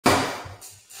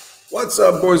What's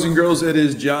up, boys and girls? It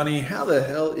is Johnny. How the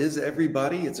hell is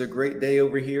everybody? It's a great day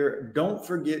over here. Don't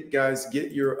forget, guys,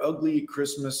 get your ugly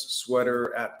Christmas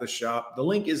sweater at the shop. The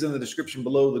link is in the description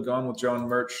below, the Gone with John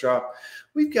merch shop.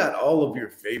 We've got all of your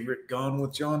favorite Gone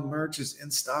with John merch is in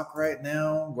stock right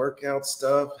now. Workout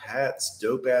stuff, hats,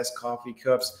 dope-ass coffee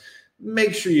cups.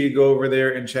 Make sure you go over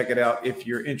there and check it out if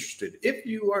you're interested. If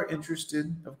you are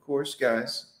interested, of course,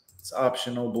 guys, it's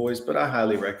optional, boys, but I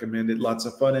highly recommend it. Lots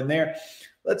of fun in there.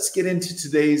 Let's get into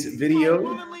today's video.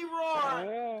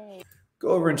 Go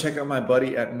over and check out my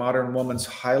buddy at Modern Woman's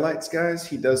Highlights, guys.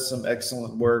 He does some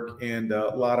excellent work and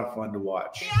a lot of fun to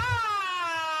watch.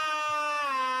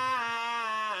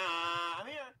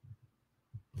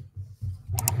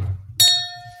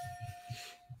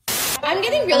 I'm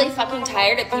getting really fucking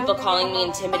tired of people calling me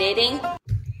intimidating.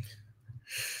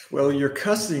 Well, you're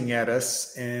cussing at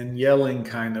us and yelling,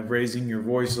 kind of raising your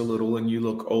voice a little, and you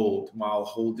look old while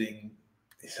holding,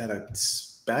 is that a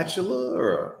spatula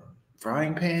or a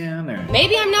frying pan? Or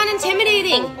maybe I'm not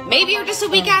intimidating. Maybe you're just a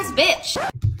weak ass bitch.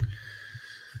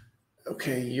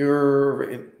 Okay,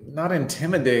 you're not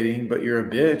intimidating, but you're a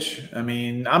bitch. I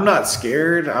mean, I'm not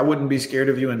scared. I wouldn't be scared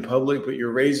of you in public, but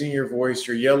you're raising your voice,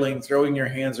 you're yelling, throwing your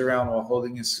hands around while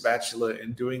holding a spatula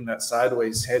and doing that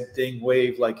sideways head thing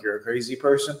wave like you're a crazy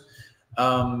person.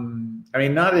 I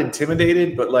mean, not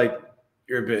intimidated, but like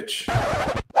you're a bitch.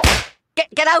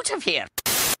 Get out of here.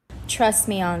 Trust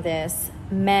me on this.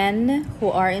 Men who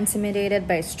are intimidated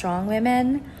by strong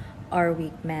women are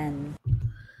weak men.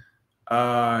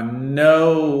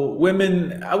 No,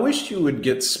 women, I wish you would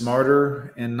get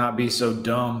smarter and not be so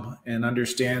dumb and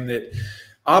understand that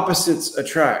opposites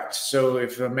attract. So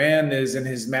if a man is in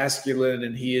his masculine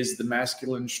and he is the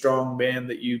masculine strong man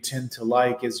that you tend to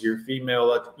like as your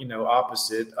female,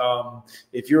 opposite.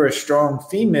 If you're a strong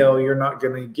female, you're not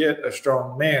going to get a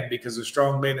strong man because a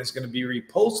strong man is going to be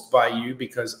repulsed by you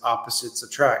because opposites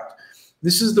attract.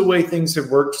 This is the way things have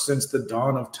worked since the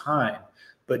dawn of time.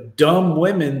 But dumb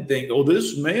women think, oh,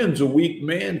 this man's a weak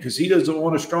man because he doesn't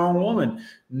want a strong woman.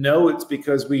 No, it's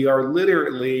because we are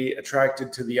literally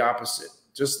attracted to the opposite,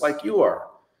 just like you are.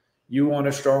 You want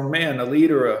a strong man, a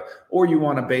leader, or you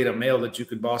want a beta male that you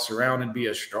could boss around and be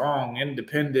a strong,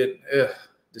 independent,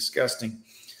 disgusting.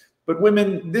 But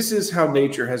women, this is how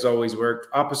nature has always worked.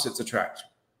 Opposites attract.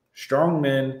 Strong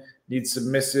men need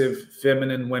submissive,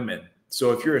 feminine women.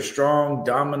 So if you're a strong,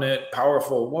 dominant,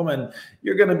 powerful woman,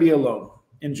 you're going to be alone.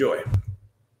 Enjoy.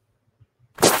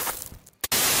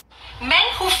 Men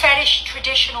who fetish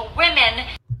traditional women.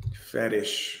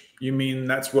 Fetish. You mean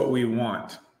that's what we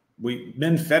want?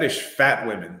 Men fetish fat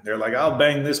women. They're like, I'll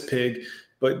bang this pig,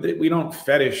 but we don't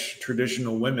fetish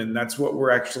traditional women. That's what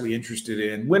we're actually interested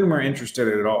in when we're interested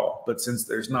at all. But since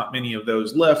there's not many of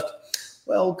those left,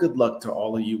 well, good luck to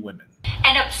all of you women.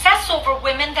 And obsess over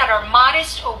women that are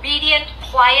modest, obedient,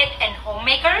 quiet, and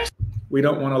homemakers. We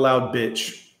don't want a loud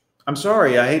bitch. I'm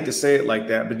sorry, I hate to say it like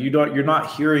that, but you're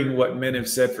not hearing what men have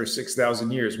said for 6,000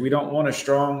 years. We don't want a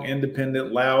strong,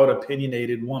 independent, loud,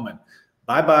 opinionated woman.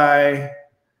 Bye-bye.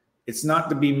 It's not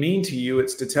to be mean to you.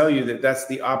 It's to tell you that that's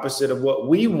the opposite of what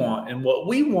we want. And what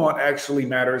we want actually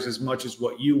matters as much as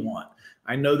what you want.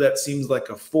 I know that seems like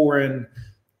a foreign,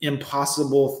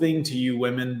 impossible thing to you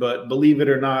women, but believe it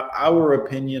or not, our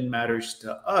opinion matters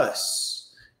to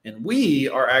us. And we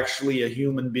are actually a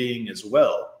human being as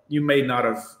well. You may not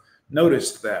have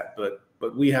noticed that,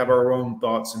 but we have our own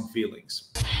thoughts and feelings.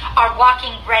 Are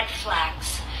walking red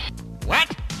flags.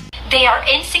 What? They are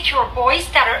insecure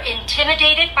boys that are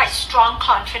intimidated by strong,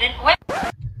 confident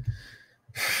women.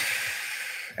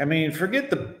 I mean, forget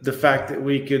the fact that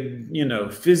we could,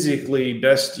 physically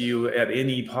best you at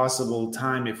any possible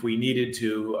time if we needed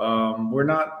to. We're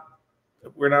not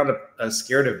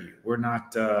scared of you. We're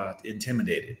not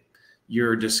intimidated.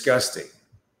 You're disgusting.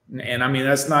 And I mean,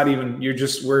 that's not even,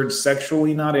 we're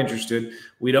sexually not interested.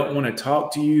 We don't want to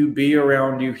talk to you, be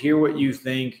around you, hear what you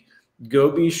think.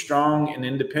 Go be strong and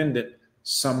independent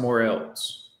somewhere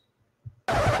else.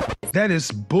 That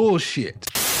is bullshit.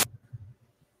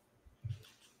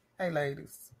 Hey,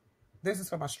 ladies. This is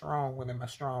for my strong women, my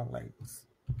strong ladies.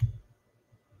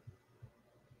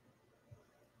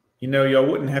 Y'all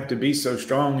wouldn't have to be so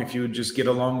strong if you would just get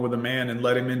along with a man and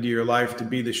let him into your life to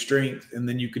be the strength, and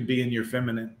then you could be in your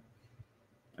feminine.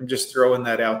 I'm just throwing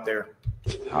that out there.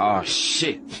 Oh,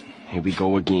 shit. Here we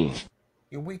go again.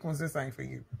 Your weak ones, this ain't for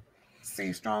you.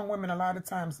 See, strong women, a lot of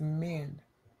times men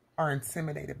are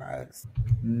intimidated by us.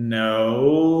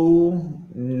 No.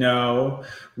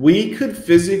 We could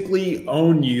physically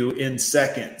own you in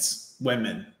seconds,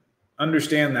 women.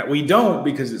 Understand that. We don't,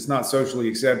 because it's not socially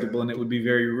acceptable and it would be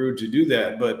very rude to do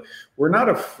that. But we're not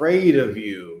afraid of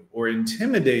you or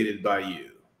intimidated by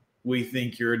you. We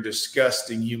think you're a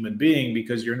disgusting human being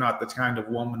because you're not the kind of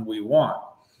woman we want.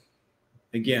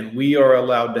 Again, we are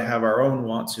allowed to have our own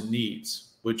wants and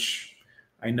needs, which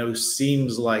I know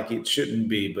seems like it shouldn't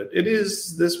be, but it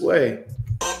is this way.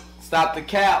 Stop the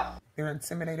cap. They're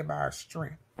intimidated by our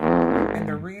strength. And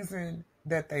the reason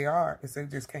that they are is they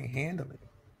just can't handle it.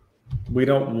 We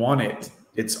don't want it.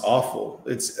 It's awful.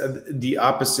 It's the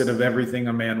opposite of everything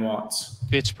a man wants.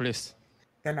 Bitch, please.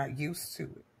 They're not used to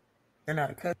it. They're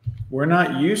not accustomed. We're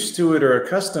not used to it or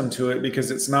accustomed to it because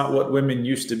it's not what women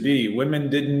used to be. Women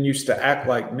didn't used to act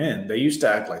like men. They used to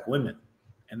act like women.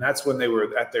 And that's when they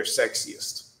were at their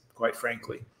sexiest, quite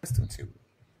frankly. To it.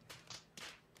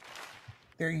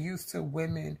 They're used to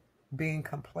women being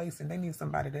complacent. They need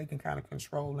somebody they can kind of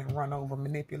control and run over,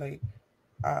 manipulate.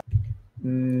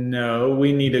 No,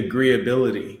 we need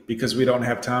agreeability because we don't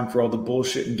have time for all the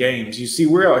bullshit and games. You see,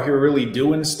 we're out here really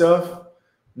doing stuff.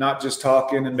 Not just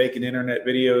talking and making internet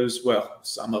videos. Well,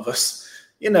 some of us,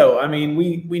 we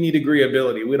need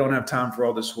agreeability. We don't have time for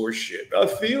all this horse shit. I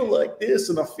feel like this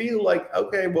and I feel like,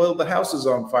 okay, well, the house is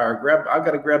on fire. I've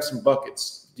got to grab some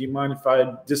buckets. Do you mind if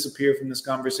I disappear from this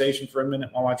conversation for a minute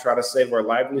while I try to save our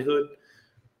livelihood?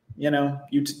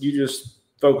 You just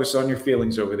focus on your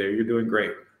feelings over there. You're doing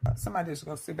great. Somebody just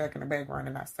gonna sit back in the background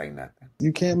and not say nothing.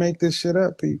 You can't make this shit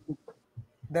up, people.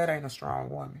 That ain't a strong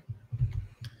woman.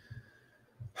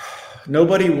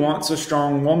 Nobody wants a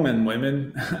strong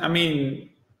women. I mean,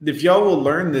 if y'all will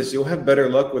learn this, you'll have better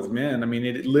luck with men. I mean,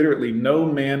 it literally, no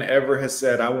man ever has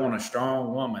said, I want a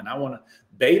strong woman.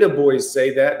 Beta boys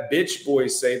say that, bitch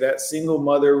boys say that, single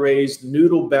mother raised,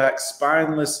 noodle back,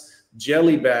 spineless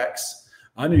jellybacks.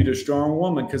 I need a strong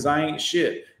woman because I ain't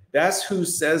shit. That's who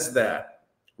says that.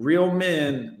 Real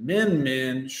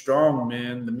men, strong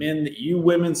men, the men that you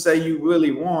women say you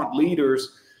really want,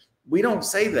 leaders, we don't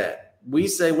say that. We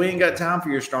say we ain't got time for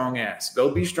your strong ass.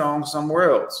 Go be strong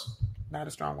somewhere else. Not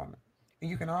a strong woman. And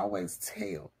you can always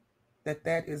tell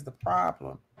that is the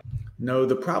problem. No,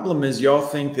 the problem is y'all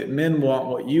think that men want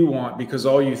what you want because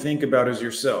all you think about is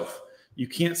yourself. You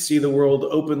can't see the world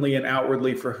openly and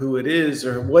outwardly for who it is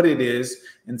or what it is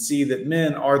and see that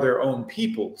men are their own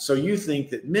people. So you think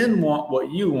that men want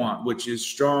what you want, which is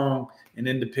strong and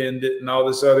independent and all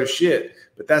this other shit.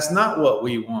 But that's not what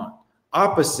we want.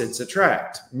 Opposites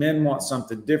attract. Men want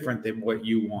something different than what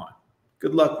you want.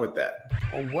 Good luck with that.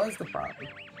 Or was the problem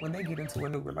when they get into a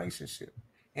new relationship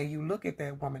and you look at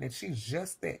that woman and she's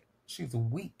just that. She's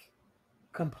weak,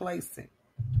 complacent.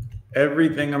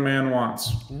 Everything a man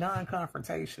wants.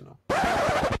 Non-confrontational.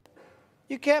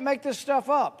 You can't make this stuff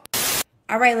up.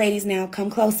 All right, ladies, now come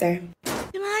closer.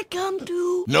 Can I come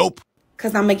too? Nope.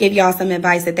 Because I'm going to give y'all some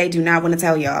advice that they do not want to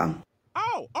tell y'all.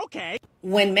 Oh, okay.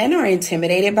 When men are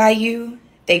intimidated by you,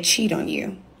 they cheat on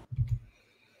you.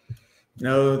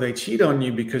 No, they cheat on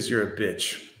you because you're a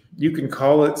bitch. You can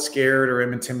call it scared or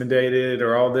intimidated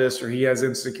or all this or he has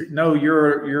insecurity. No,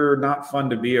 you're not fun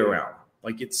to be around.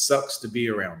 Like it sucks to be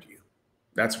around you.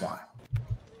 That's why.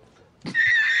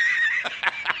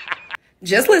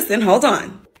 Just listen. Hold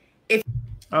on.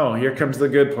 Oh, here comes the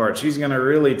good part. She's going to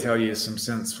really tell you some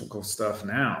sensible stuff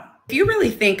now. If you really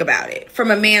think about it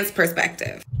from a man's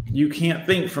perspective. You can't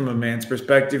think from a man's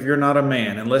perspective. You're not a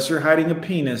man. Unless you're hiding a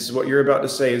penis, what you're about to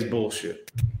say is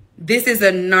bullshit. This is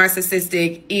a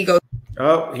narcissistic ego.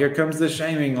 Oh, here comes the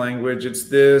shaming language. It's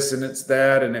this and it's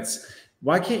that. And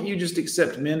why can't you just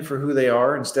accept men for who they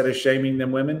are instead of shaming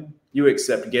them women? You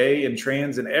accept gay and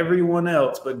trans and everyone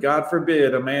else, but God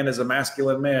forbid a man is a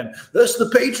masculine man. That's the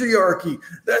patriarchy.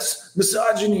 That's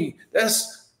misogyny.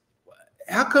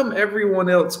 How come everyone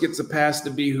else gets a pass to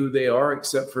be who they are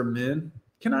except for men?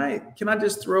 Can I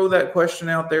just throw that question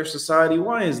out there, society?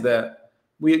 Why is that?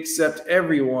 We accept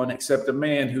everyone except a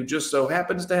man who just so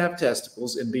happens to have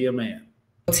testicles and be a man.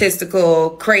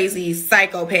 Egotistical, crazy,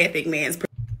 psychopathic man's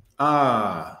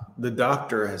the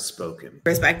doctor has spoken.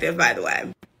 Perspective, by the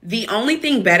way. The only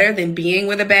thing better than being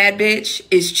with a bad bitch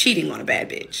is cheating on a bad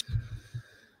bitch.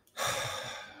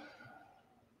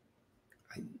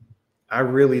 I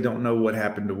really don't know what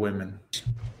happened to women.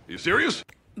 You serious?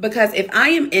 Because if I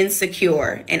am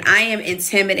insecure and I am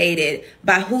intimidated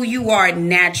by who you are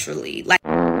naturally, like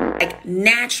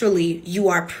naturally you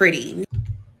are pretty.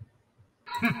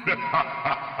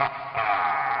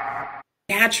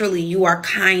 Naturally you are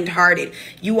kind-hearted.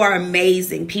 You are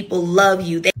amazing. People love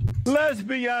you.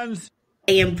 Lesbians.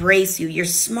 They embrace you. You're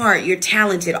smart. You're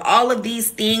talented. All of these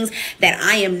things that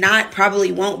I am not,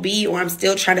 probably won't be, or I'm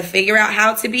still trying to figure out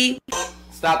how to be.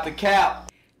 Stop the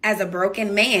cap. As a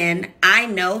broken man, I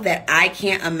know that I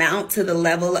can't amount to the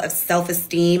level of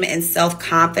self-esteem and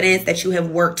self-confidence that you have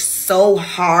worked so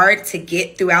hard to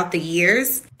get throughout the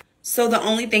years. So the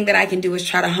only thing that I can do is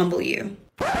try to humble you.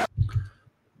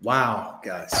 Wow,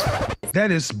 guys. That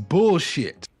is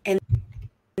bullshit. And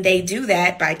they do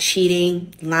that by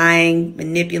cheating, lying,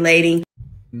 manipulating.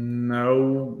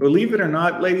 No, believe it or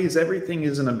not, ladies, everything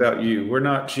isn't about you. We're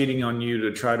not cheating on you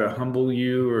to try to humble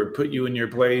you or put you in your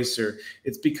place, or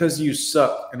it's because you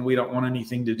suck and we don't want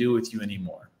anything to do with you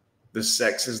anymore. The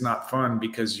sex is not fun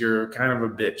because you're kind of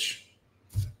a bitch.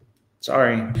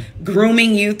 Sorry.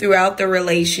 Grooming you throughout the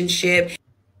relationship.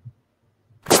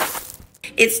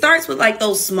 It starts with like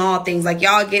those small things, like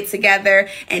y'all get together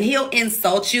and he'll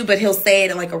insult you, but he'll say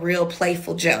it in like a real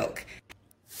playful joke.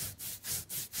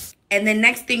 And then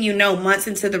next thing you know, months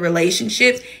into the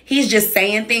relationship, he's just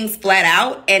saying things flat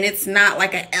out and it's not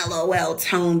like a LOL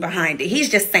tone behind it. He's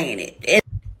just saying it.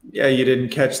 Yeah, you didn't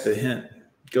catch the hint.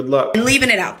 Good luck. And leaving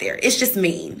it out there. It's just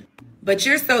mean. But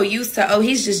you're so used to, oh,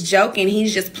 he's just joking,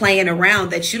 he's just playing around,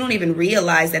 that you don't even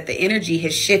realize that the energy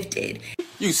has shifted.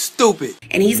 You stupid.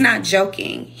 And he's not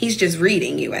joking. He's just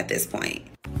reading you at this point.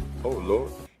 Oh,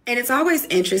 Lord. And it's always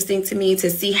interesting to me to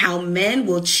see how men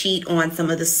will cheat on some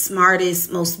of the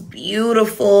smartest, most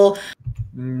beautiful.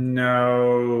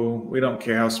 No, we don't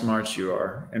care how smart you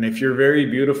are. And if you're very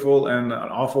beautiful and an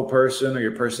awful person, or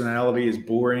your personality is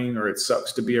boring, or it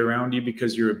sucks to be around you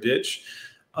because you're a bitch,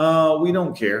 we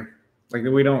don't care. Like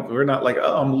we're not like,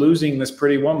 oh, I'm losing this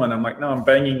pretty woman. I'm like, no, I'm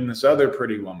banging this other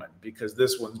pretty woman because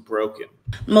this one's broken.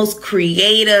 Most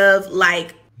creative,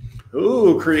 like.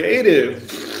 Ooh,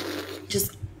 creative.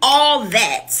 Just all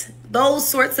that. Those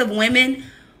sorts of women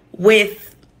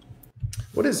with.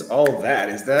 What is all that?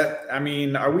 Is that, I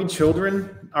mean, are we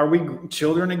children? Are we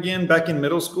children again back in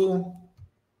middle school?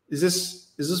 Is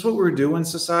this what we're doing,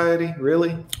 society?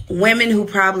 Really? Women who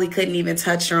probably couldn't even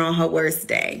touch her on her worst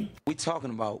day. We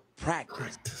talking about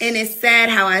practice. And it's sad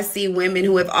how I see women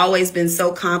who have always been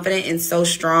so confident and so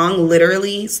strong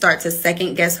literally start to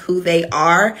second guess who they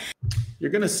are. You're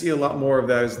going to see a lot more of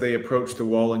that as they approach the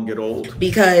wall and get old.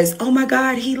 Because, oh my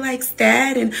God, he likes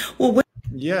that. And well, what?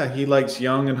 Yeah, he likes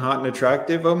young and hot and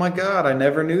attractive. Oh my God, I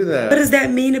never knew that. What does that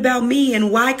mean about me?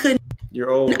 And why couldn't you're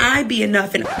old. I be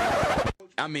enough? And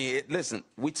I mean, listen,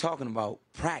 we talking about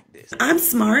practice. I'm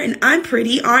smart and I'm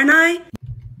pretty, aren't I?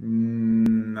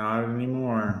 Not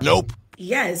anymore. Nope.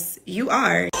 Yes, you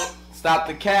are. Stop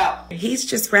the cap. He's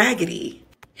just raggedy.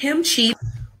 Him cheat.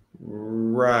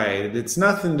 Right. It's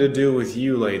nothing to do with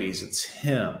you, ladies. It's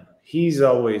him. He's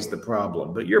always the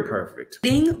problem, but you're perfect.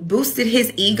 Boosted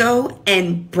his ego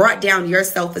and brought down your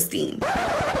self-esteem.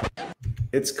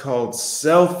 It's called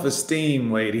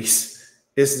self-esteem, ladies.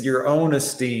 It's your own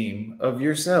esteem of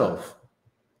yourself.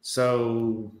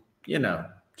 So, you know,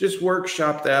 just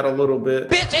workshop that a little bit.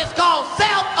 Bitch, it's called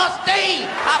self-esteem.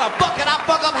 How the fuck can I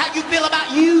fuck up how you feel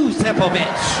about you, simple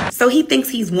bitch? So he thinks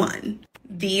he's won.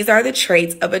 These are the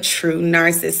traits of a true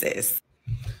narcissist.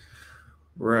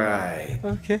 Right.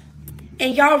 Okay.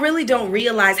 And y'all really don't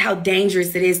realize how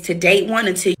dangerous it is to date one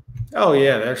until oh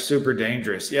yeah, they're super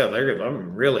dangerous. Yeah, they're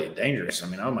really dangerous. I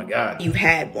mean, oh my God. you've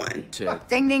had one.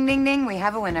 Ding, ding, ding, ding. We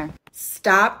have a winner.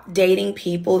 Stop dating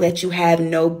people that you have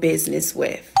no business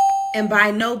with. And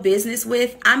by no business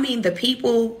with, I mean the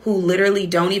people who literally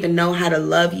don't even know how to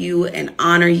love you and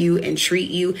honor you and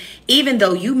treat you, even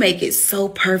though you make it so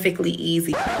perfectly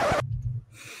easy.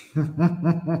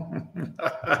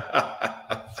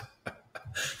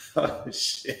 Oh,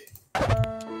 shit.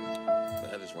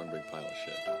 That is one big pile of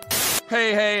shit.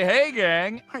 Hey,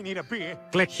 gang. I need a beer.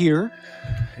 Click here.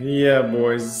 Yeah,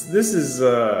 boys. This is,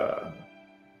 it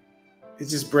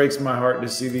just breaks my heart to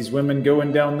see these women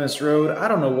going down this road. I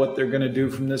don't know what they're going to do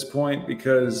from this point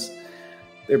because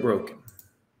they're broken.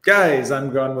 Guys,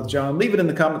 I'm Gone with John. Leave it in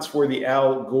the comments for the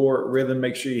Al Gore rhythm.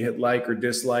 Make sure you hit like or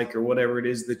dislike or whatever it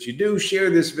is that you do. Share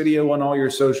this video on all your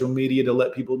social media to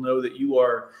let people know that you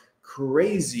are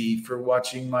crazy for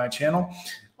watching my channel.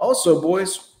 Also,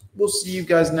 boys, we'll see you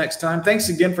guys next time. Thanks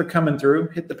again for coming through.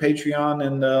 Hit the Patreon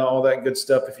and all that good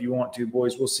stuff if you want to,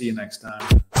 boys. We'll see you next time.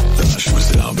 She was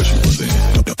down, but she wasn't.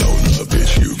 No,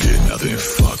 bitch, you get nothing.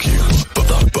 Fuck you.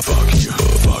 Fuck you.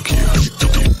 Fuck you.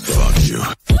 Fuck you.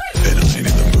 And I ain't in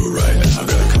the mood right now.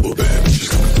 Got a couple bad bitches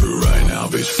coming through right now.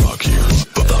 Bitch, fuck you.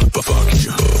 Fuck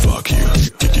you. Fuck you.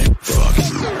 Fuck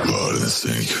you. Blood in the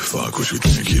sink. Fuck what you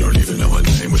think. You don't even know my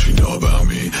name. What you know about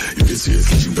me. You can see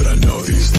it's lean, but I know these